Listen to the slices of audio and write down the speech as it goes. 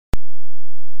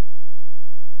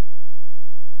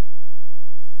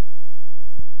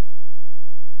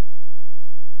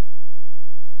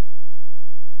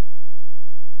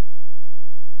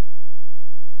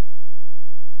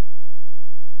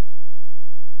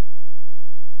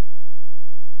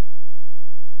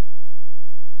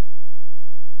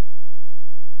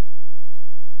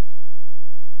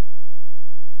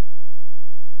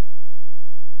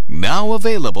Now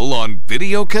available on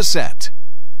videocassette.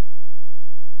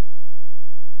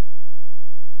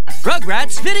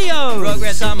 Rugrats videos!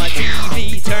 Rugrats on my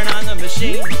TV, turn on the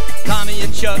machine. Tommy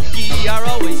and Chucky are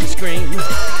always a scream.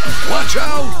 Watch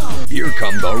out! Here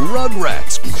come the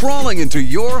Rugrats crawling into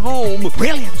your home.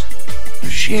 Brilliant!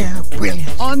 Sheer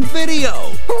brilliant. On video.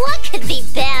 What could be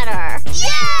better?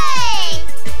 Yay!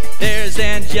 There's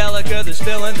Angelica, there's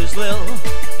Phil, and there's Lil.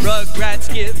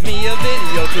 Rugrats give me a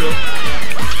video thrill.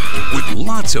 With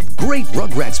lots of great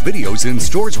Rugrats videos in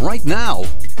stores right now,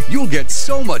 you'll get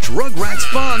so much Rugrats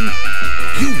fun,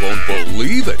 you won't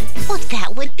believe it. Well,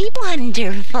 that would be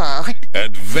wonderful.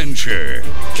 Adventure.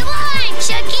 Come on,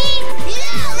 Chucky!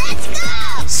 Yeah, let's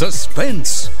go!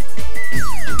 Suspense.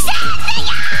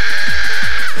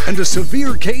 And a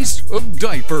severe case of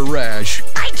diaper rash.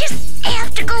 I just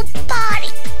have to go potty.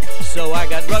 So I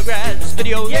got Rugrats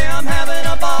videos, yeah, I'm having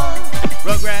a ball.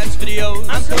 Rugrats videos,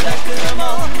 I'm collecting them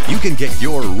all. You can get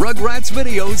your Rugrats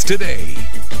videos today.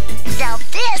 Now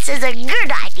this is a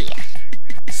good idea.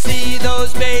 See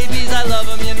those babies, I love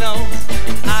them, you know.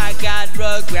 I got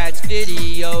Rugrats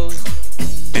videos.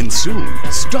 And soon,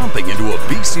 stomping into a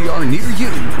VCR near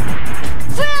you.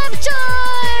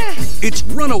 Raptor! It's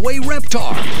Runaway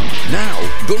Reptar. Now,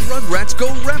 the Rugrats go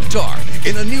Reptar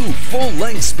in a new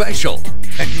full-length special.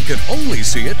 And you can only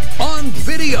see it on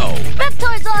video.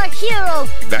 Reptar's our hero.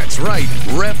 That's right,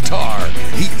 Reptar.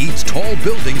 He eats tall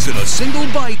buildings in a single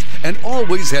bite and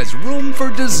always has room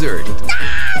for dessert.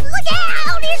 Ah, look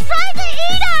out! He's trying to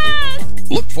eat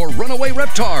us! Look for Runaway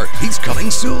Reptar. He's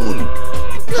coming soon.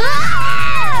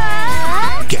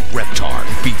 Ah! Get Reptar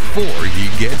before he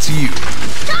gets you.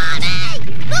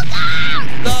 Tommy! Look out!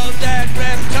 Love that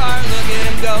Reptar, look at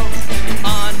him go.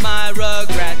 On my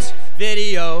Rugrats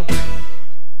video.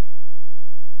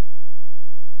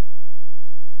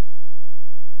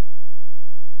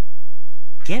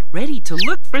 Get ready to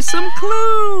look for some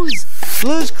clues.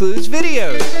 Blue's Clues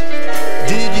videos.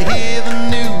 Did you hear the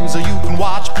news? Or you can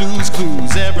watch Blue's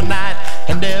Clues every night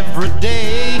and every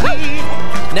day.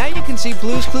 Now you can see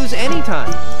Blue's Clues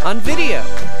anytime on video.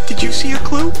 Did you see a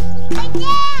clue?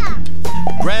 Yeah!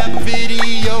 Grab a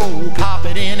video, pop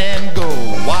it in and go.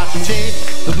 Watch and tape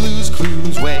the Blue's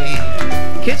Clues way.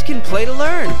 Kids can play to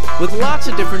learn with lots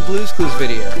of different Blue's Clues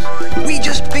videos. We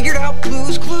just figured out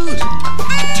Blue's Clues.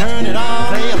 Turn it on,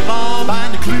 play along,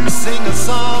 find a clue, sing a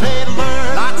song, play to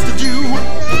learn, lots to do.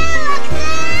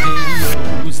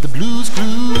 Videos, the Blue's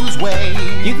Clues way.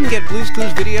 You can get Blue's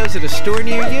Clues videos at a store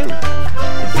near you.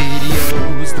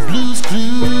 Videos, the Blue's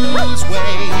Clues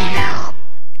way.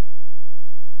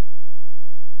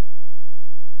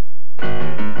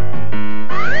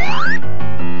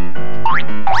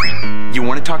 You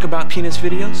want to talk about Peanuts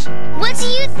videos? What do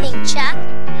you think, Chuck?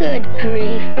 Good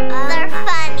grief. They're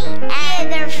funny. Yeah,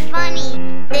 they're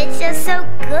funny. It's just so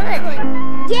good.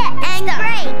 Yeah, and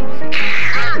great.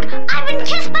 Ugh, I've been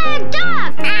kissed by a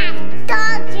dog.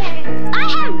 Dog germs. I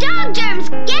have dog germs.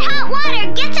 Get hot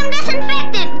water. Get some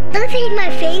disinfectant. Those ain't my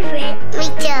favorite. Me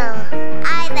too.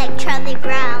 I like Charlie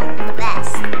Brown the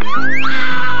best.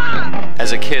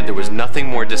 As a kid, there was nothing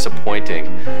more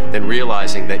disappointing than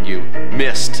realizing that you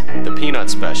missed the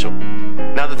Peanuts special.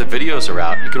 Now that the videos are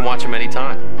out, you can watch them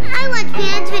anytime. I watch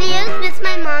Peanuts videos with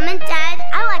my mom and dad.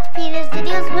 I watch Peanuts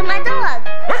videos with my dog.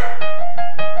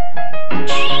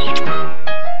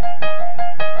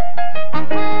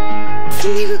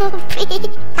 Snoopy.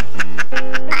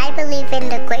 I believe in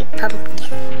the Great Pumpkin.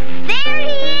 There he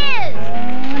is!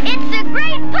 It's the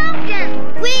Great Pumpkin!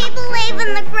 We believe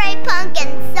in the Great Pumpkin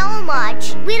so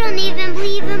much. We don't even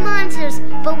believe in monsters,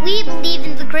 but we believe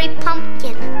in the Great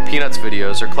Pumpkin. Peanuts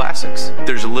videos are classics.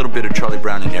 There's a little bit of Charlie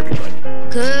Brown in everybody.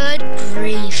 Good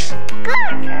grief.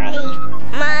 Good grief.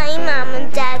 My mom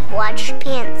and dad watched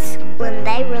Peanuts when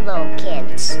they were little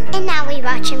kids. And now we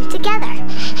watch them together.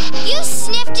 You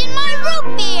sniffed in my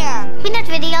root beer! Peanuts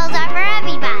videos are for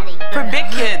everybody. For big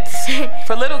kids.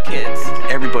 For little kids.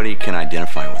 Everybody can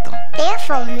identify with them. They're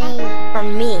for me. For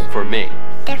me. For me.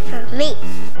 They're for me.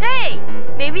 Hey,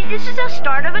 maybe this is the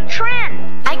start of a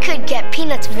trend. I could get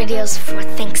Peanuts videos for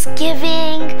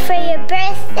Thanksgiving, for your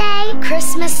birthday,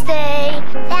 Christmas Day,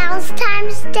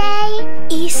 Valentine's Day,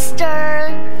 Easter.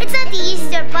 It's not the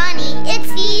Easter Bunny, it's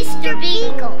the Easter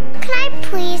Beagle. Can I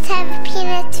please have a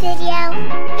Peanuts video?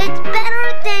 It's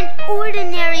better than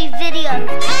ordinary videos.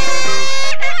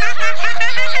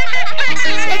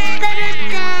 It's better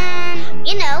than,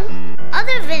 you know,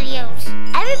 other videos.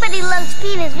 Everybody loves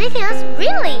Peanuts videos,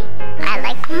 really. I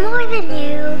like more than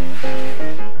you.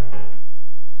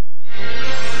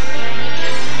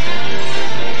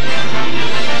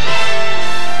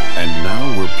 And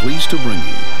now we're pleased to bring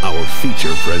you our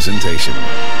Feature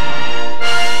Presentation.